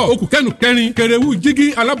gbádébọ̀ okùnkẹ́nu kẹrin kẹrẹwù jígí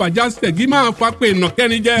alábàjá sẹ̀gí máa fa pé nà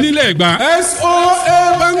kẹrin jẹ nílẹ̀ ẹ̀gbá SOA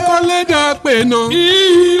Bankole dà pé nà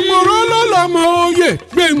ìmọ̀rọ̀ lọ́lọ́mọ oyè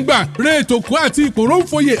gbẹ̀ngbà rẹ̀ ètòkú àti ìkòrò ń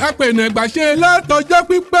foyè apẹ̀nà ẹ̀gbá ṣe látọjọ́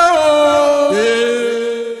pípẹ́ o.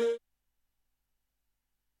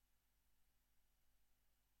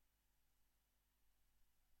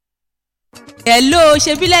 Hello,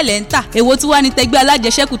 ṣebílẹ̀ lẹ́ ń tà èwo tí wàá ní tẹgbẹ́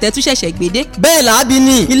alájẹsẹ́kù tẹ́ tún ṣẹ̀ṣẹ̀ gbédé. bẹ́ẹ̀ làábí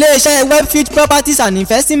ni iléeṣẹ́ Webfield Properties and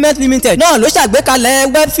Investment Limited náà ló ṣàgbékalẹ̀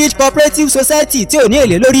Webfield Cooperative Society tí ò ní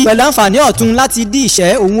èlé lórí pẹ̀lú àǹfààní ọ̀tun láti dí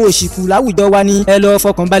ìṣẹ́ òun òṣìkù láwùjọ wa ní ẹ lọ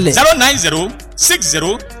fọkàn balẹ̀.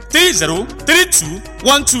 090603032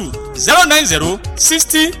 090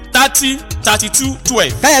 60 30 32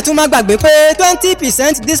 12. káyọ̀ tún má gbàgbé pé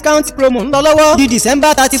 20% discount promo ń lọ lọ́wọ́ di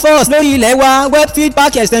December 31st lórí ilẹ̀ wa Webfield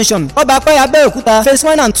Park extension Kọ́bápẹ́ Abẹ́òkúta phase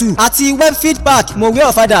 1 and 2 àti Webfield Park Mòwe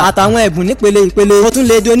Ọ̀fadà àtàwọn ẹ̀bùn nípele ìpele. ó tún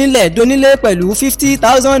lè donílé pẹ̀lú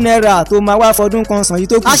 50,000 naira tó máa wá fọdún kan sàn yìí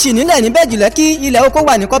tó kù. a sì nílẹ̀ níbẹ̀ jùlẹ̀ kí ilẹ̀ oko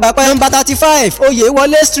wà ní Kọ́bápẹ́ number 35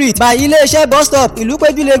 Oyèwọlé street by iléeṣẹ́ bus stop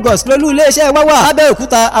Ìlúpéjú Lagos lólú iléeṣẹ́ wa wà.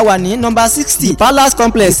 Abẹ́òkúta a wà ní number 60 Palace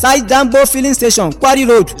complex side Dambo filling station Quarry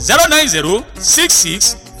road. 090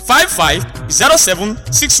 66 55 07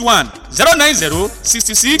 61 090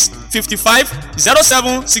 66 55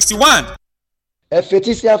 07 61. ẹ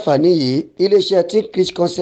fetí sí àǹfààní yìí iléeṣẹ́ Think Rich Concept